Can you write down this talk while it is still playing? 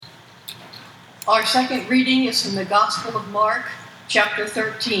Our second reading is from the Gospel of Mark, chapter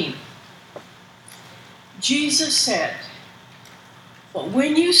 13. Jesus said, "But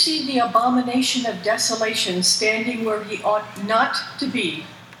when you see the abomination of desolation standing where he ought not to be,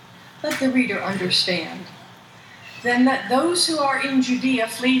 let the reader understand. Then let those who are in Judea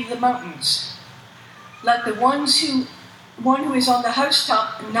flee to the mountains. Let the one who is on the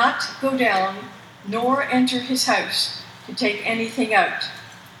housetop not go down, nor enter his house to take anything out.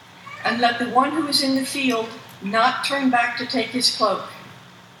 And let the one who is in the field not turn back to take his cloak.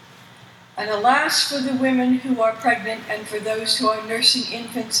 And alas for the women who are pregnant and for those who are nursing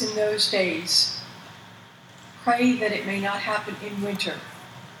infants in those days. Pray that it may not happen in winter.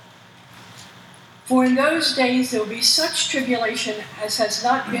 For in those days there will be such tribulation as has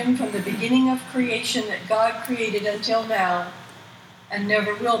not been from the beginning of creation that God created until now, and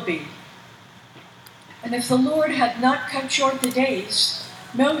never will be. And if the Lord had not cut short the days,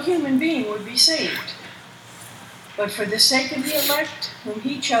 no human being would be saved. But for the sake of the elect whom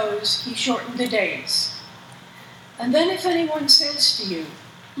he chose, he shortened the days. And then if anyone says to you,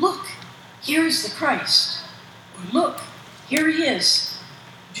 'Look, here is the Christ,' or 'Look, here he is,'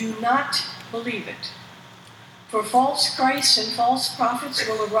 do not believe it. For false Christs and false prophets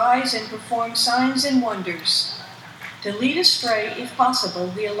will arise and perform signs and wonders, to lead astray, if possible,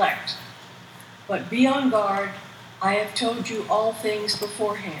 the elect. But be on guard, I have told you all things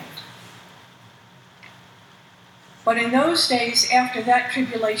beforehand. But in those days after that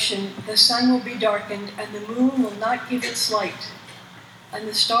tribulation, the sun will be darkened, and the moon will not give its light, and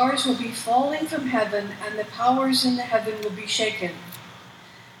the stars will be falling from heaven, and the powers in the heaven will be shaken.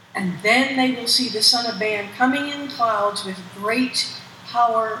 And then they will see the Son of Man coming in clouds with great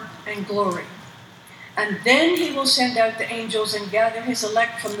power and glory. And then he will send out the angels and gather his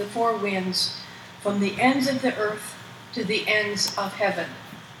elect from the four winds, from the ends of the earth to the ends of heaven.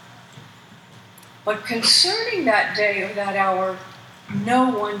 But concerning that day or that hour, no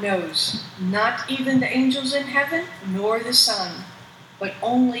one knows, not even the angels in heaven, nor the Son, but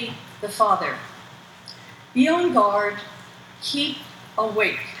only the Father. Be on guard, keep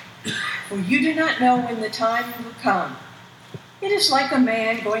awake, for you do not know when the time will come. It is like a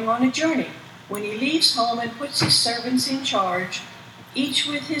man going on a journey, when he leaves home and puts his servants in charge, each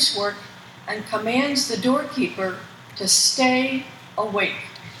with his work, and commands the doorkeeper to stay awake.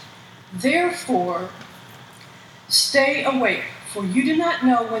 Therefore, stay awake, for you do not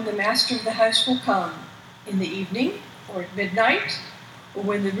know when the master of the house will come, in the evening, or at midnight, or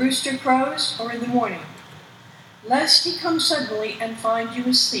when the rooster crows, or in the morning, lest he come suddenly and find you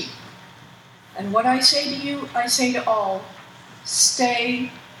asleep. And what I say to you, I say to all,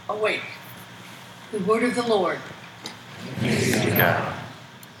 stay awake." The word of the Lord. Praise God.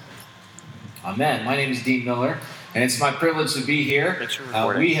 Amen. My name is Dean Miller, and it's my privilege to be here.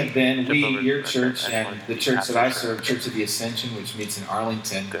 Your church, and the church that I serve, Church of the Ascension, which meets in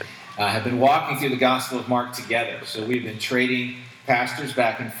Arlington, have been walking through the Gospel of Mark together. So we've been trading pastors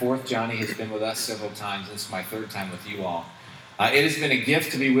back and forth. Johnny has been with us several times. This is my third time with you all. It has been a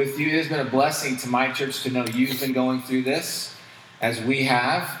gift to be with you. It has been a blessing to my church to know you've been going through this as we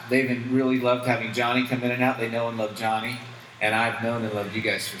have. They've really loved having Johnny come in and out. They know and love Johnny. And I've known and loved you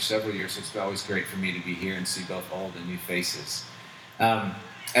guys for several years, so it's always great for me to be here and see both old and new faces.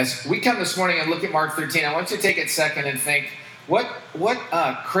 As we come this morning and look at Mark 13, I want you to take a second and think, what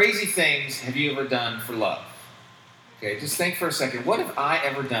crazy things have you ever done for love? Okay, just think for a second. What have I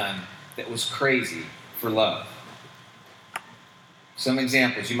ever done that was crazy for love? Some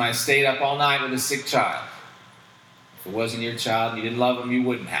examples. You might have stayed up all night with a sick child. If it wasn't your child and you didn't love them, you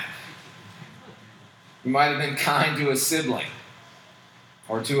wouldn't have. You might have been kind to a sibling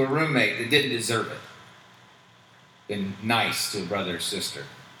or to a roommate that didn't deserve it. Been nice to a brother or sister.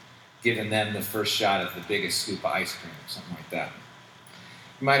 Given them the first shot at the biggest scoop of ice cream or something like that.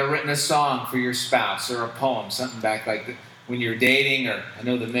 You might have written a song for your spouse or a poem, something back like when you're dating, or I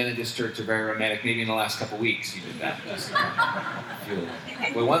know the men in this church are very romantic. Maybe in the last couple of weeks you did that.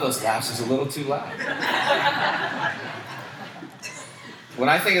 Well, one of those laughs is a little too loud. When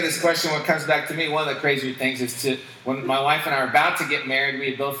I think of this question, what comes back to me, one of the crazier things is when my wife and I were about to get married, we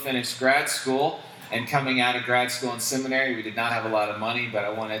had both finished grad school, and coming out of grad school and seminary, we did not have a lot of money, but I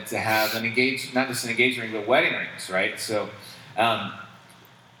wanted to have not just an engagement ring, but wedding rings, right? So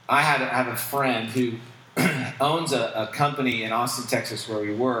I have a friend who owns a company in Austin, Texas, where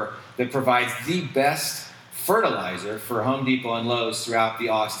we were, that provides the best fertilizer for Home Depot and Lowe's throughout the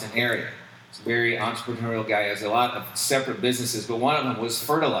Austin area. He's a very entrepreneurial guy. He has a lot of separate businesses, but one of them was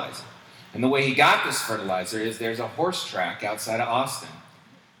fertilizer. And the way he got this fertilizer is there's a horse track outside of Austin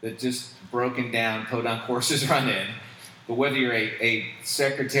that just broken down, podunk horses run in. But whether you're a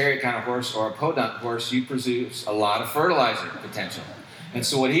secretariat kind of horse or a podunk horse, you produce a lot of fertilizer potential. And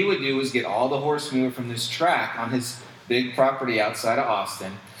so what he would do is get all the horse manure from this track on his big property outside of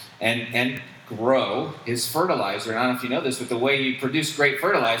Austin and grow his fertilizer. And I don't know if you know this, but the way you produce great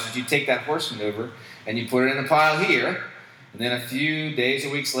fertilizer is you take that horse manure and you put it in a pile here, and then a few days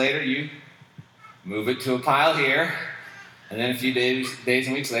or weeks later you move it to a pile here, and then a few days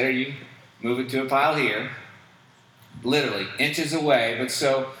and weeks later you move it to a pile here, literally inches away. But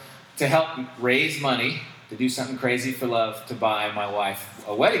so to help raise money, to do something crazy for love, to buy my wife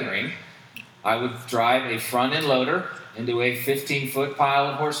a wedding ring, I would drive a front-end loader into a 15-foot pile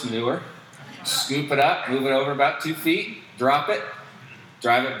of horse manure, scoop it up, move it over about 2 feet, drop it,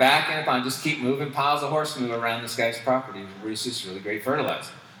 drive it back in a pile, just keep moving piles of horse manure around this guy's property. It produces really great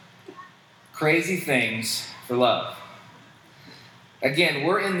fertilizer. Crazy things for love. Again,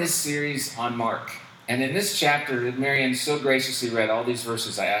 we're in this series on Mark. And in this chapter, Marianne so graciously read all these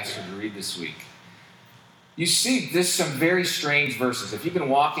verses I asked her to read this week. You see there's some very strange verses. If you've been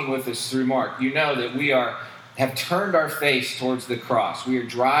walking with us through Mark, you know that we have turned our face towards the cross. We are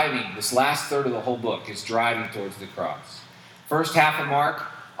driving, this last third of the whole book is driving towards the cross. First half of Mark,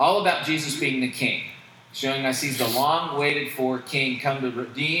 all about Jesus being the king, showing us he's the long-waited for king come to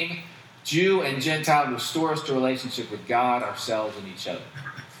redeem Jew and Gentile, restore us to relationship with God, ourselves, and each other.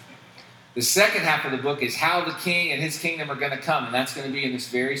 The second half of the book is how the king and his kingdom are going to come, and that's going to be in this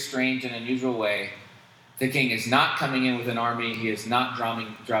very strange and unusual way. The king is not coming in with an army. He is not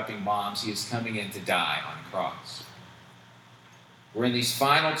dropping bombs. He is coming in to die on a cross. We're in these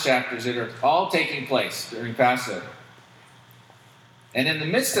final chapters that are all taking place during Passover. And in the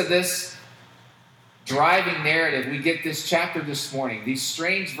midst of this driving narrative, we get this chapter this morning, these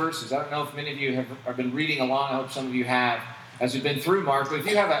strange verses. I don't know if many of you have been reading along. I hope some of you have, as we've been through Mark. But if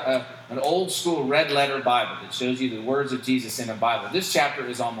you have an old school red letter Bible that shows you the words of Jesus in a Bible, this chapter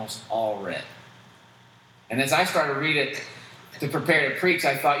is almost all red. And as I started to read it to prepare to preach,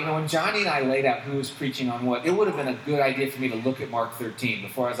 I thought, when Johnny and I laid out who was preaching on what, it would have been a good idea for me to look at Mark 13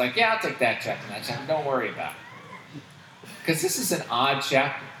 before I was like, yeah, I'll take that chapter and that chapter. Don't worry about it. Because this is an odd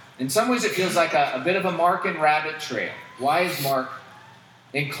chapter. In some ways, it feels like a bit of a Mark and Rabbit trail. Why is Mark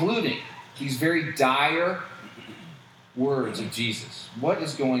including these very dire words of Jesus? What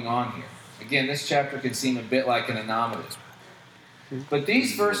is going on here? Again, this chapter can seem a bit like an anomaly. But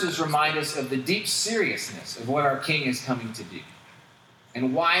these verses remind us of the deep seriousness of what our King is coming to do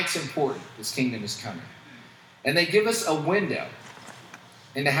and why it's important this kingdom is coming. And they give us a window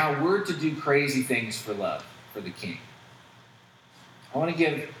into how we're to do crazy things for love, for the King. I want to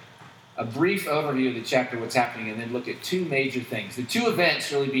give a brief overview of the chapter, what's happening, and then look at two major things. The two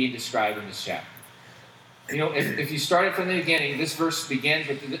events really being described in this chapter. If you started from the beginning, this verse begins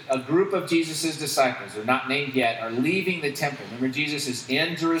with a group of Jesus' disciples, they're not named yet, are leaving the temple. Remember, Jesus is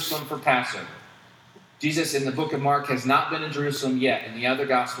in Jerusalem for Passover. Jesus in the book of Mark has not been in Jerusalem yet. In the other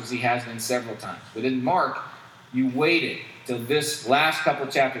Gospels, he has been several times. But in Mark, you waited till this last couple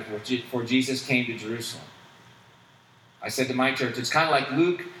chapters before Jesus came to Jerusalem. I said to my church, it's kind of like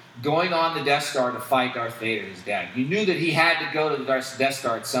Luke going on the Death Star to fight Darth Vader, his dad. You knew that he had to go to the Death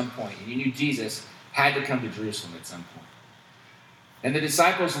Star at some point, and you knew Jesus had to come to Jerusalem at some point. And the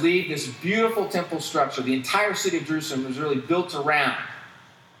disciples leave this beautiful temple structure. The entire city of Jerusalem was really built around,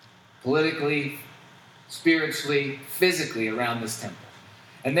 politically, spiritually, physically, around this temple.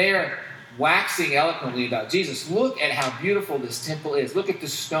 And they are waxing eloquently about Jesus. Look at how beautiful this temple is. Look at the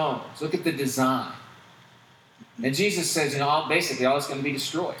stones. Look at the design. And Jesus says, basically all is going to be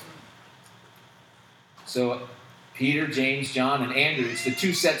destroyed. So Peter, James, John, and Andrew, it's the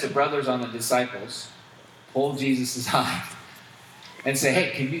two sets of brothers on the disciples, pull Jesus aside and say,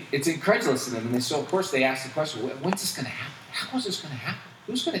 hey, it's incredulous to them. And so, of course, they ask the question, when's this going to happen? How is this going to happen?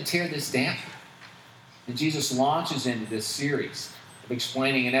 Who's going to tear this down? And Jesus launches into this series of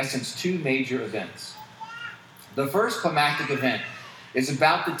explaining, in essence, two major events. The first climactic event is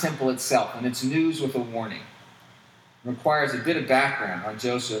about the temple itself, and it's news with a warning. It requires a bit of background on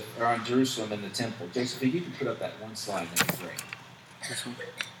Jerusalem and the temple. Joseph, if you could put up that one slide, that'd be great. This one.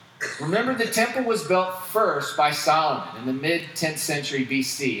 Remember, the temple was built first by Solomon in the mid-10th century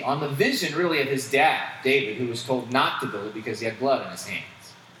BC on the vision, really, of his dad, David, who was told not to build it because he had blood on his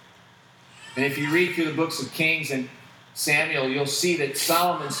hands. And if you read through the books of Kings and Samuel, you'll see that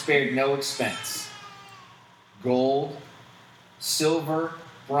Solomon spared no expense. Gold, silver,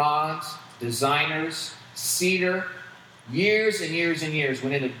 bronze, designers, cedar, years and years and years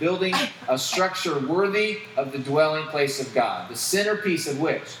went into building a structure worthy of the dwelling place of God, the centerpiece of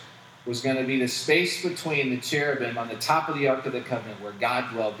which was going to be the space between the cherubim on the top of the Ark of the Covenant where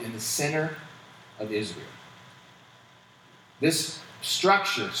God dwelled in the center of Israel. This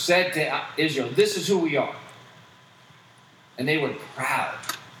structure said to Israel, this is who we are. And they were proud.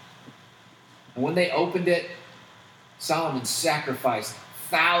 And when they opened it, Solomon sacrificed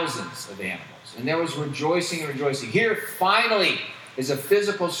thousands of animals. And there was rejoicing and rejoicing. Here, finally, is a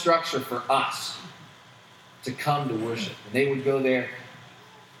physical structure for us to come to worship. And they would go there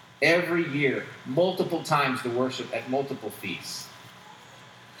every year, multiple times to worship at multiple feasts.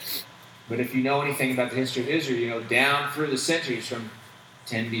 But if you know anything about the history of Israel, you know down through the centuries from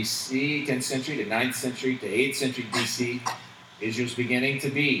 10th century to 9th century to 8th century BC, Israel's beginning to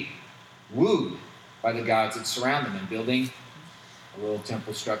be wooed by the gods that surround them and building a little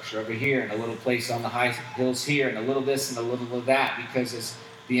temple structure over here and a little place on the high hills here and a little this and a little of that, because as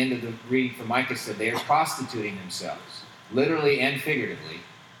the end of the reading from Micah said, they are prostituting themselves, literally and figuratively,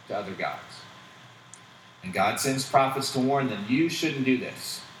 to other gods. And God sends prophets to warn them, you shouldn't do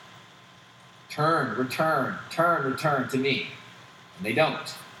this. Return to me. And they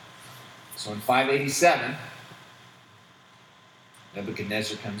don't. So in 587,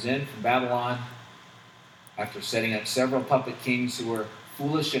 Nebuchadnezzar comes in from Babylon after setting up several puppet kings who were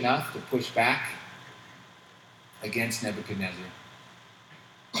foolish enough to push back against Nebuchadnezzar.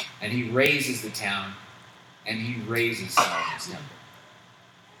 And he razes the town, and he razes Solomon's temple.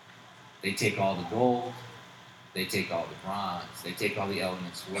 They take all the gold, they take all the bronze, they take all the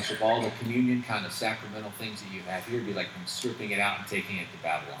elements of worship, all the communion kind of sacramental things that you have here. It'd be like them stripping it out and taking it to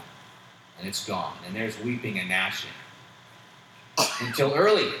Babylon. And it's gone. And there's weeping and gnashing. Until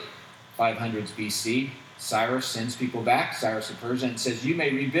early 500s BC, Cyrus sends people back, Cyrus of Persia, and says, you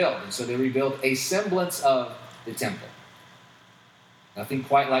may rebuild. And so they rebuild a semblance of the temple. Nothing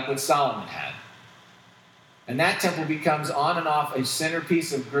quite like what Solomon had. And that temple becomes on and off a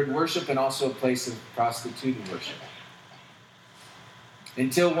centerpiece of grid worship and also a place of prostituted worship.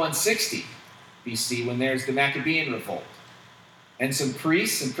 Until 160 BC, when there's the Maccabean revolt. And some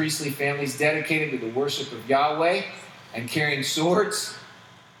priests and priestly families dedicated to the worship of Yahweh and carrying swords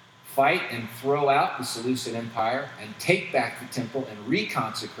fight and throw out the Seleucid Empire and take back the temple and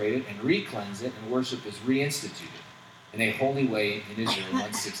reconsecrate it and recleanse it, and worship is reinstituted in a holy way in Israel in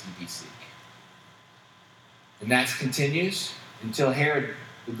 160 BC. And that continues until Herod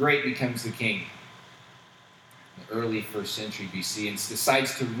the Great becomes the king in the early 1st century BC and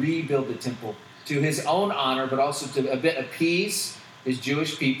decides to rebuild the temple to his own honor, but also to a bit appease his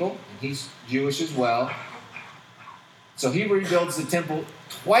Jewish people, and he's Jewish as well. So he rebuilds the temple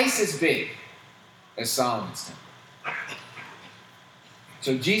twice as big as Solomon's temple.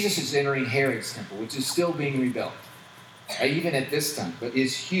 So Jesus is entering Herod's temple, which is still being rebuilt, even at this time, but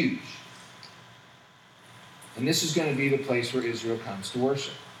is huge. And this is going to be the place where Israel comes to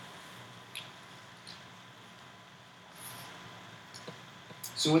worship.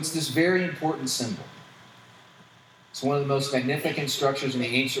 So it's this very important symbol. It's one of the most magnificent structures in the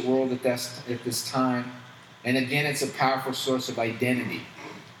ancient world at this time. And again, it's a powerful source of identity.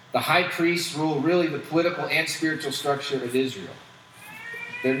 The high priests rule really the political and spiritual structure of Israel.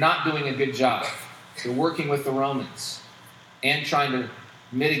 They're not doing a good job. They're working with the Romans and trying to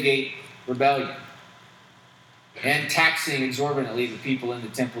mitigate rebellion and taxing exorbitantly the people in the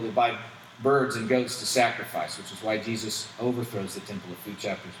temple to buy birds and goats to sacrifice, which is why Jesus overthrows the temple a few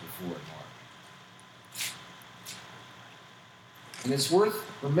chapters before in Mark. And it's worth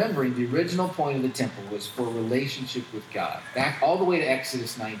remembering the original point of the temple was for relationship with God. Back all the way to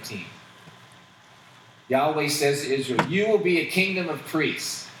Exodus 19. Yahweh says to Israel, you will be a kingdom of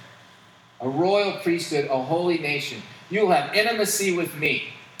priests, a royal priesthood, a holy nation. You will have intimacy with me.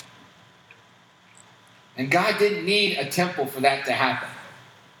 And God didn't need a temple for that to happen.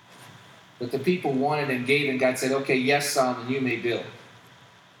 But the people wanted and gave, and God said, okay, yes, Solomon, you may build.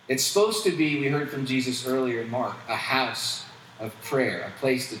 It's supposed to be, we heard from Jesus earlier in Mark, a house of prayer, a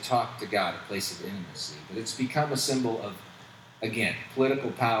place to talk to God, a place of intimacy. But it's become a symbol of, again,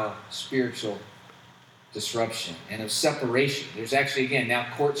 political power, spiritual disruption, and of separation. There's actually, again, now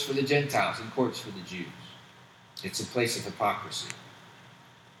courts for the Gentiles and courts for the Jews. It's a place of hypocrisy.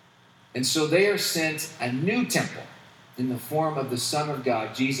 And so they are sent a new temple in the form of the Son of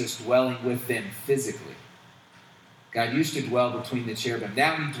God, Jesus, dwelling with them physically. God used to dwell between the cherubim.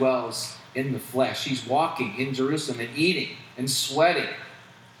 Now he dwells in the flesh. He's walking in Jerusalem and eating and sweating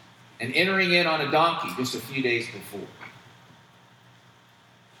and entering in on a donkey just a few days before.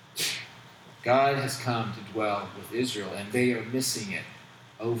 God has come to dwell with Israel, and they are missing it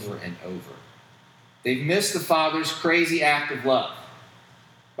over and over. They've missed the Father's crazy act of love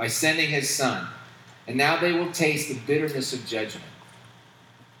by sending his Son, and now they will taste the bitterness of judgment.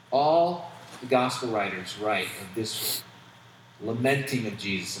 All the gospel writers write of this lamenting of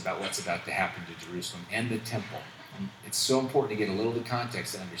Jesus about what's about to happen to Jerusalem and the temple. And it's so important to get a little of the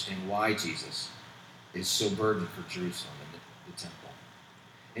context to understand why Jesus is so burdened for Jerusalem and the temple.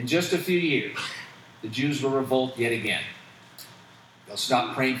 In just a few years, the Jews will revolt yet again. They'll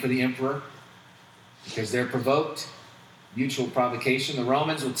stop praying for the emperor because they're provoked. Mutual provocation. The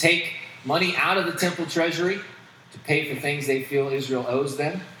Romans will take money out of the temple treasury to pay for things they feel Israel owes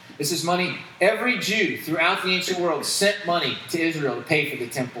them. This is money every Jew throughout the ancient world sent money to Israel to pay for the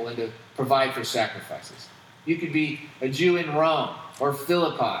temple and to provide for sacrifices. You could be a Jew in Rome or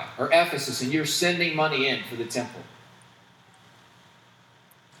Philippi or Ephesus, and you're sending money in for the temple.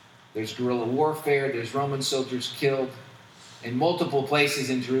 There's guerrilla warfare. There's Roman soldiers killed in multiple places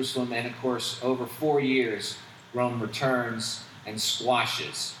in Jerusalem. And, of course, over 4 years, Rome returns and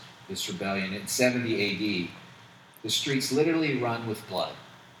squashes this rebellion. In 70 A.D., the streets literally run with blood.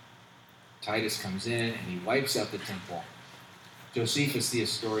 Titus comes in and he wipes out the temple. Josephus, the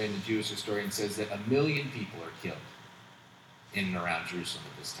historian, the Jewish historian, says that 1 million people are killed in and around Jerusalem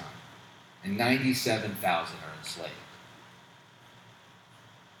at this time. And 97,000 are enslaved.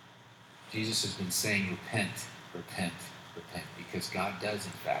 Jesus has been saying, repent, repent, repent, because God does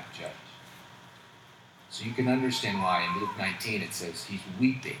in fact judge. So you can understand why in Luke 19 it says he's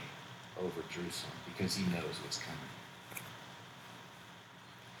weeping over Jerusalem because he knows what's coming.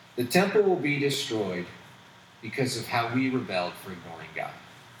 The temple will be destroyed because of how we rebelled for ignoring God.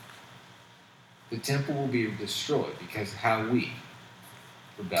 The temple will be destroyed because of how we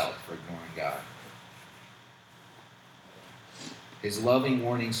rebelled for ignoring God. His loving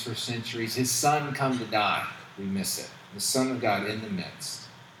warnings for centuries, his son come to die, we miss it. The Son of God in the midst.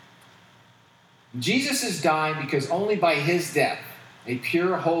 Jesus is dying because only by his death, a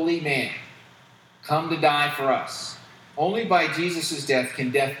pure, holy man, come to die for us. Only by Jesus' death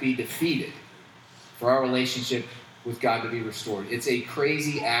can death be defeated for our relationship with God to be restored. It's a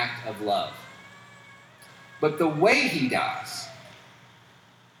crazy act of love. But the way he dies,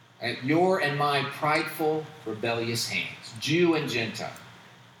 at your and my prideful, rebellious hands, Jew and Gentile,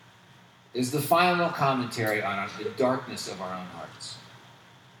 is the final commentary on the darkness of our own hearts.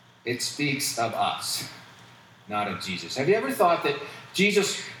 It speaks of us, not of Jesus. Have you ever thought that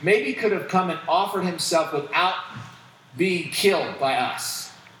Jesus maybe could have come and offered himself without being killed by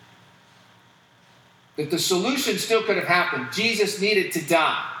us? That the solution still could have happened. Jesus needed to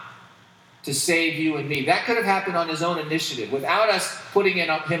die to save you and me. That could have happened on his own initiative without us putting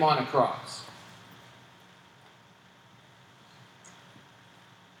him on a cross.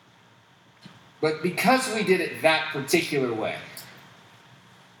 But because we did it that particular way,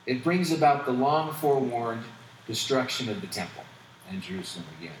 it brings about the long forewarned destruction of the temple and Jerusalem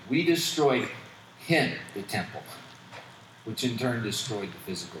again. We destroyed him, the temple, which in turn destroyed the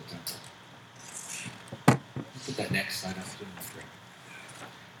physical temple. Put that next slide up.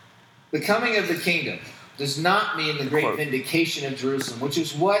 The coming of the kingdom does not mean the great vindication of Jerusalem, which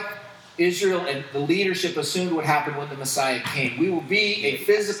is what Israel and the leadership assumed would happen when the Messiah came. We will be a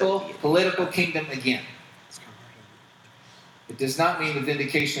physical, political kingdom again. It does not mean the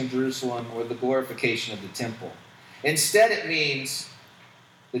vindication of Jerusalem or the glorification of the temple. Instead, it means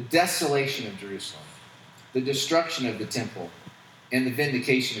the desolation of Jerusalem, the destruction of the temple, and the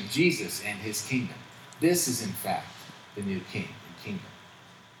vindication of Jesus and his kingdom. This is, in fact, the new king and kingdom.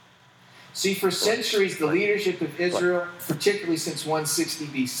 See, for centuries, the leadership of Israel, particularly since 160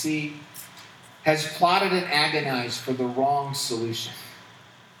 BC, has plotted and agonized for the wrong solution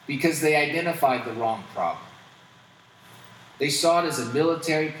because they identified the wrong problem. They saw it as a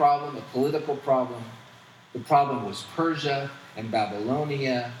military problem, a political problem. The problem was Persia and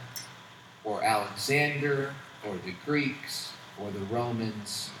Babylonia, or Alexander, or the Greeks, or the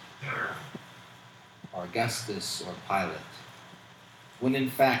Romans, or Augustus, or Pilate. When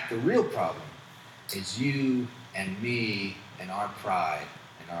in fact the real problem is you and me and our pride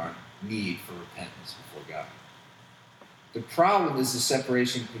and our need for repentance before God. The problem is the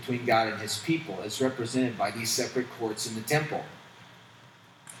separation between God and his people as represented by these separate courts in the temple.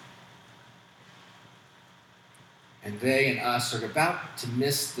 And they and us are about to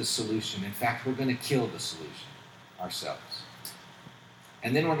miss the solution. In fact, we're going to kill the solution ourselves.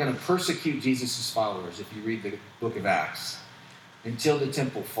 And then we're going to persecute Jesus' followers, if you read the book of Acts, until the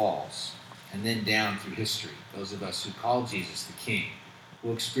temple falls. And then down through history, those of us who call Jesus the King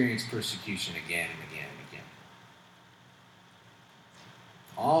will experience persecution again and again and again.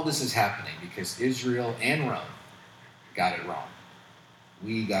 All this is happening because Israel and Rome got it wrong.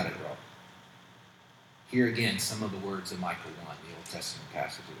 We got it wrong. Here again, some of the words of Micah 1, the Old Testament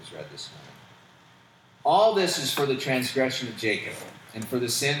passage that was read this morning. All this is for the transgression of Jacob and for the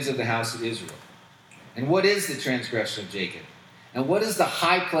sins of the house of Israel. And what is the transgression of Jacob? And what is the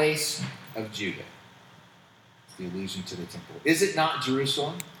high place of Judah? the allusion to the temple. Is it not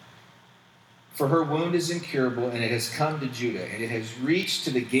Jerusalem? For her wound is incurable, and it has come to Judah, and it has reached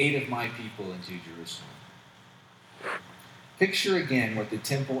to the gate of my people into Jerusalem. Picture again what the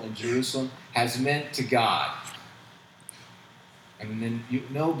temple in Jerusalem has meant to God. And then you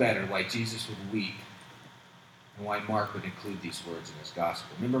know better why Jesus would weep and why Mark would include these words in his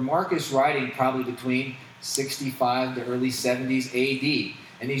gospel. Remember, Mark is writing probably between 65 to early 70s AD.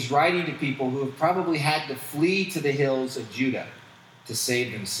 And he's writing to people who have probably had to flee to the hills of Judah to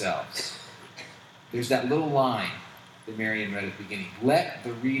save themselves. There's that little line that Marion read at the beginning. Let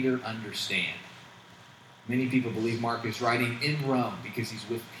the reader understand. Many people believe Mark is writing in Rome because he's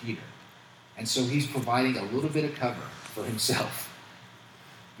with Peter. And so he's providing a little bit of cover for himself.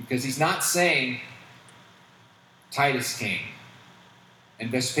 Because he's not saying Titus came and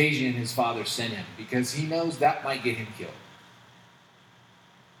Vespasian and his father sent him, because he knows that might get him killed.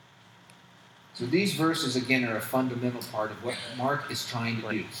 So these verses, again, are a fundamental part of what Mark is trying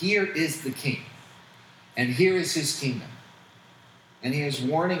to do. Here is the king, and here is his kingdom. And he is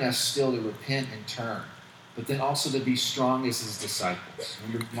warning us still to repent and turn, but then also to be strong as his disciples.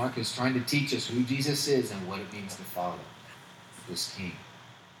 Remember, Mark is trying to teach us who Jesus is and what it means to follow this king.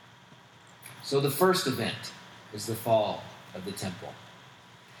 So the first event is the fall of the temple.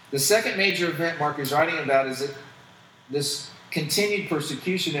 The second major event Mark is writing about is this continued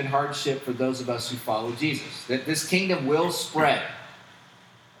persecution and hardship for those of us who follow Jesus. That this kingdom will spread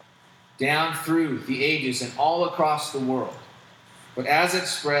down through the ages and all across the world. But as it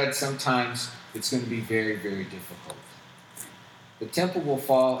spreads, sometimes it's going to be very, very difficult. The temple will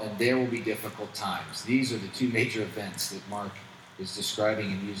fall and there will be difficult times. These are the two major events that Mark is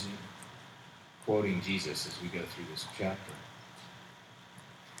describing and quoting Jesus as we go through this chapter.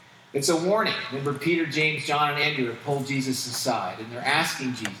 It's a warning. Remember, Peter, James, John, and Andrew have pulled Jesus aside, and they're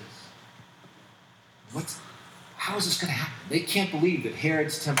asking Jesus, how is this going to happen? They can't believe that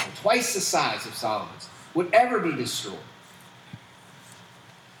Herod's temple, twice the size of Solomon's, would ever be destroyed.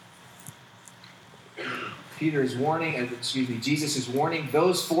 Jesus is warning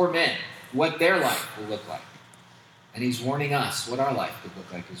those four men what their life will look like. And he's warning us what our life could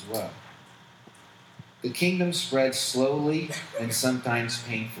look like as well. The kingdom spreads slowly and sometimes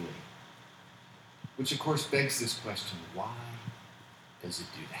painfully. Which, of course, begs this question, why does it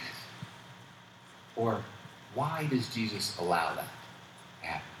do that? Or, why does Jesus allow that to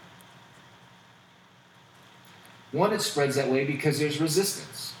happen? One, it spreads that way because there's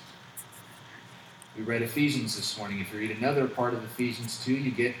resistance. We read Ephesians this morning. If you read another part of Ephesians 2, you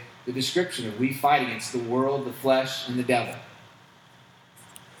get the description of we fight against the world, the flesh, and the devil.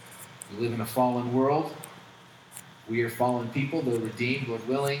 We live in a fallen world. We are fallen people, though redeemed, Lord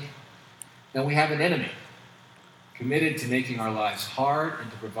willing. Then we have an enemy committed to making our lives hard and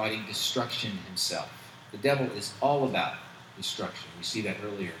to providing destruction himself. The devil is all about destruction. We see that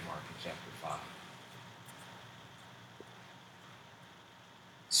earlier in Mark in chapter 5.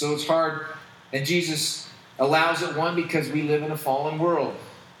 So it's hard, and Jesus allows it, one, because we live in a fallen world.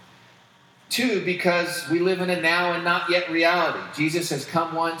 Two, because we live in a now and not yet reality. Jesus has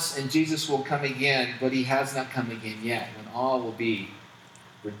come once and Jesus will come again, but he has not come again yet, when all will be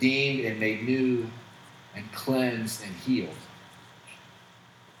redeemed and made new and cleansed and healed.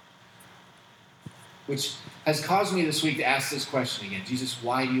 Which has caused me this week to ask this question again. Jesus,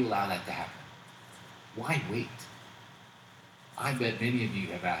 why do you allow that to happen? Why wait? I bet many of you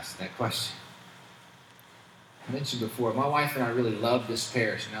have asked that question. I mentioned before, my wife and I really love this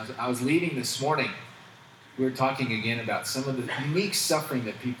parish. And I was leaving this morning. We were talking again about some of the unique suffering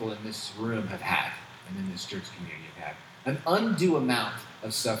that people in this room have had and in this church community have had. An undue amount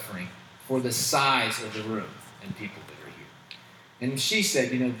of suffering for the size of the room and people that are here. And she said,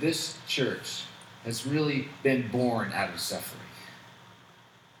 this church has really been born out of suffering.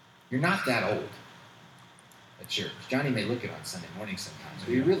 You're not that old at church. Johnny may look it on Sunday morning sometimes,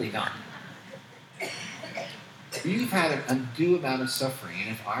 but you're really not. You've had an undue amount of suffering, and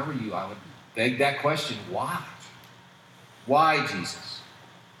if I were you, I would beg that question, why? Why, Jesus?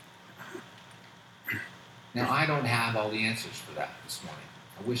 Now, I don't have all the answers for that this morning.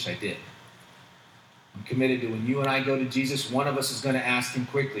 I wish I did. I'm committed to when you and I go to Jesus, one of us is going to ask him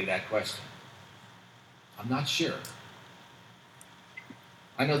quickly that question. I'm not sure.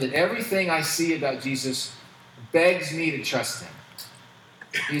 I know that everything I see about Jesus begs me to trust him.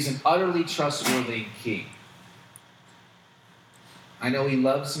 He's an utterly trustworthy king. I know he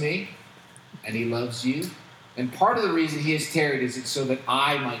loves me, and he loves you. And part of the reason he has tarried is so that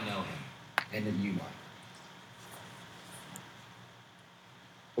I might know him, and that you might.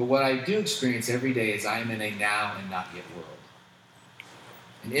 But what I do experience every day is I am in a now and not yet world.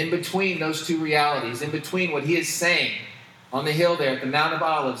 And in between those two realities, in between what he is saying on the hill there at the Mount of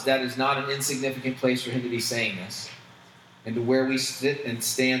Olives, that is not an insignificant place for him to be saying this, and to where we sit and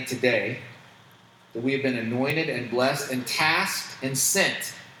stand today, that we have been anointed and blessed and tasked and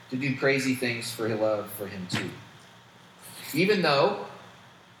sent to do crazy things for his love for him too. Even though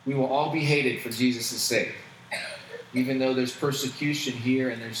we will all be hated for Jesus' sake, even though there's persecution here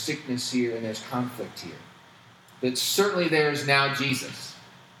and there's sickness here and there's conflict here, that certainly there is now Jesus.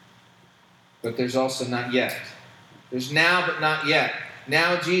 But there's also not yet. There's now, but not yet.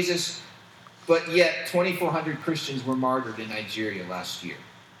 Now Jesus, but yet 2,400 Christians were martyred in Nigeria last year.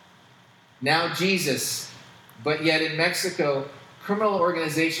 Now Jesus, but yet in Mexico, criminal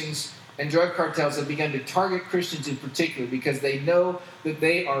organizations and drug cartels have begun to target Christians in particular because they know that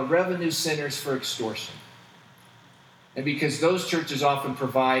they are revenue centers for extortion. And because those churches often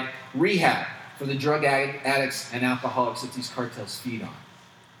provide rehab for the drug addicts and alcoholics that these cartels feed on.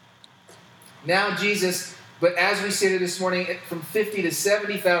 Now Jesus, but as we stated this morning, from 50 to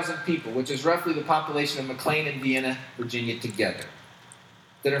 70,000 people, which is roughly the population of McLean and Vienna, Virginia together,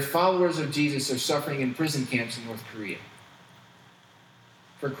 that are followers of Jesus are suffering in prison camps in North Korea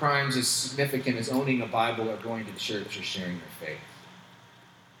for crimes as significant as owning a Bible or going to church or sharing their faith.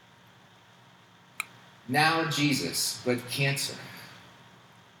 Now Jesus, but cancer.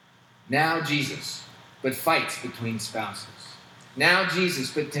 Now Jesus, but fights between spouses. Now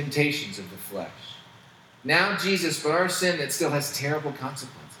Jesus, but temptations of the flesh. Now Jesus, but our sin that still has terrible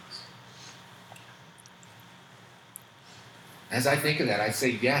consequences. As I think of that, I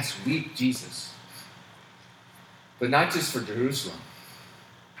say, yes, weep Jesus. But not just for Jerusalem.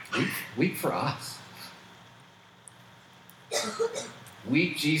 Weep for us.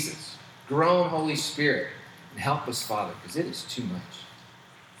 Weep Jesus. Groan, Holy Spirit, and help us, Father, because it is too much.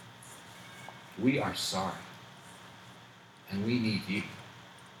 We are sorry. And we need you.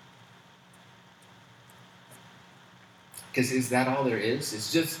 Because is that all there is?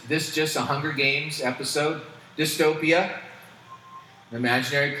 Is this just a Hunger Games episode? Dystopia? An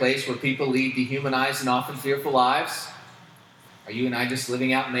imaginary place where people lead dehumanized and often fearful lives? Are you and I just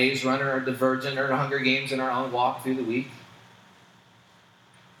living out Maze Runner or Divergent or Hunger Games in our own walk through the week?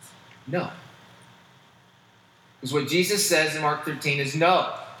 No. Because what Jesus says in Mark 13 is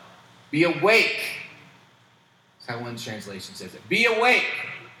no. Be awake. That's how one translation says it. Be awake.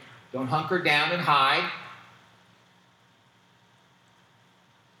 Don't hunker down and hide.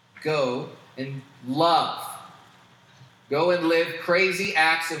 Go and love. Go and live crazy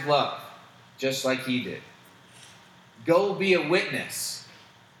acts of love, just like he did. Go be a witness,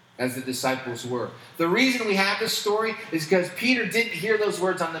 as the disciples were. The reason we have this story is because Peter didn't hear those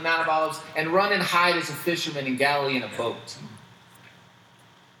words on the Mount of Olives and run and hide as a fisherman in Galilee in a boat.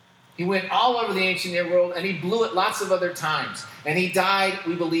 He went all over the ancient Near World, and he blew it lots of other times. And he died,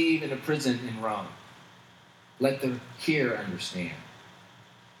 we believe, in a prison in Rome. Let the hearer understand.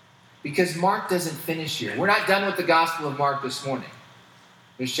 Because Mark doesn't finish here. We're not done with the Gospel of Mark this morning.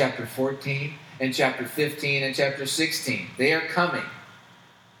 There's chapter 14 and chapter 15 and chapter 16. They are coming.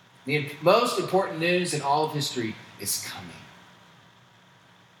 The most important news in all of history is coming.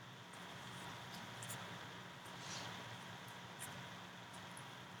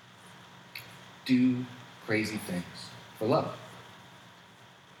 Do crazy things for love.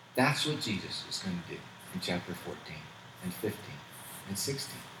 That's what Jesus is going to do in chapter 14 and 15 and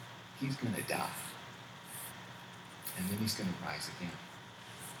 16. He's going to die. And then he's going to rise again.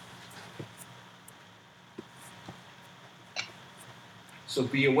 So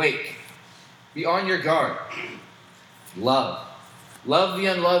be awake. Be on your guard. Love. Love the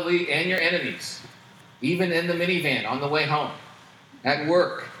unlovely and your enemies. Even in the minivan on the way home. At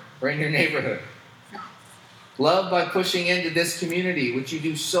work or in your neighborhood. Love by pushing into this community, which you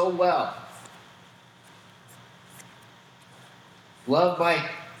do so well. Love by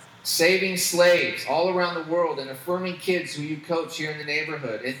saving slaves all around the world and affirming kids who you coach here in the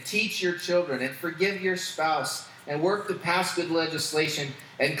neighborhood. And teach your children and forgive your spouse and work to pass good legislation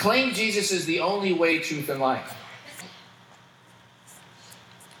and claim Jesus is the only way, truth, and life.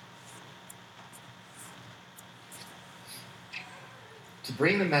 To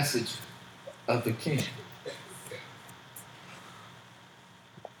bring the message of the King.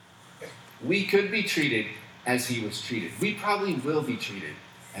 We could be treated as he was treated. We probably will be treated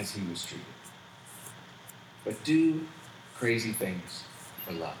as he was treated. But do crazy things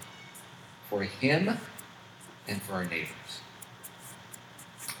for love. For him and for our neighbors.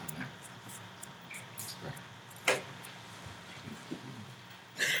 Amen. Let's pray.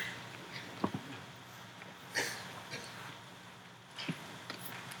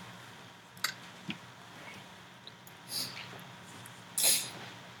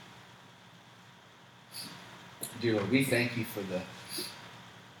 Dear Lord, we thank you for the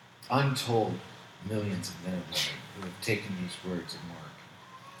untold millions of men and women who have taken these words of Mark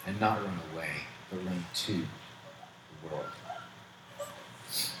and not run away, but run to the world.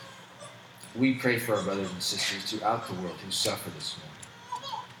 We pray for our brothers and sisters throughout the world who suffer this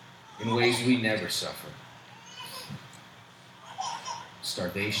morning in ways we never suffer.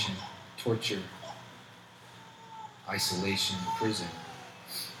 Starvation, torture, isolation, prison.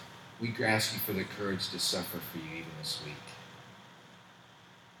 We ask you for the courage to suffer for you even this week.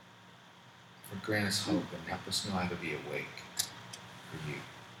 For grant us hope and help us know how to be awake for you.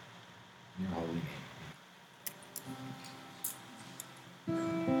 In your holy name.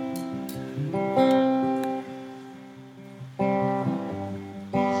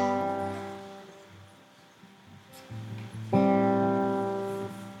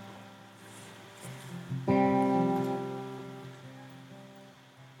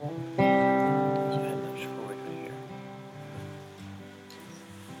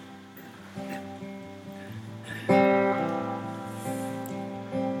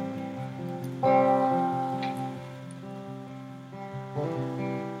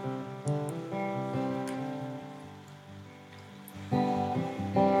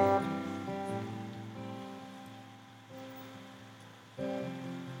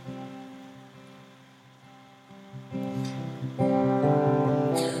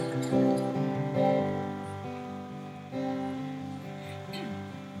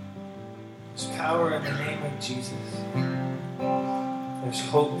 Power in the name of Jesus. There's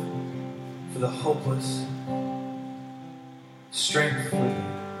hope for the hopeless, strength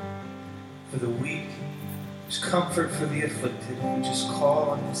for the weak, there's comfort for the afflicted who just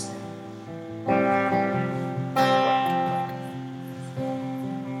call on His name.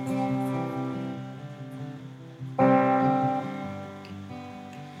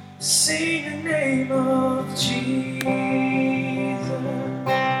 Sing the name of Jesus.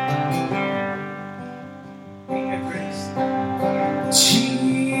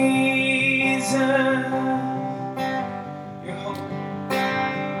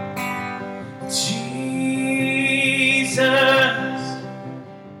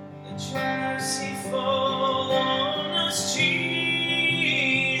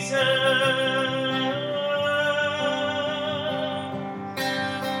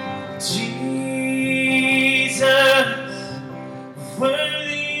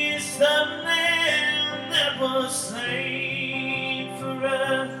 Worthy is the Lamb that was slain for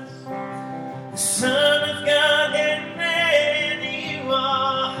us.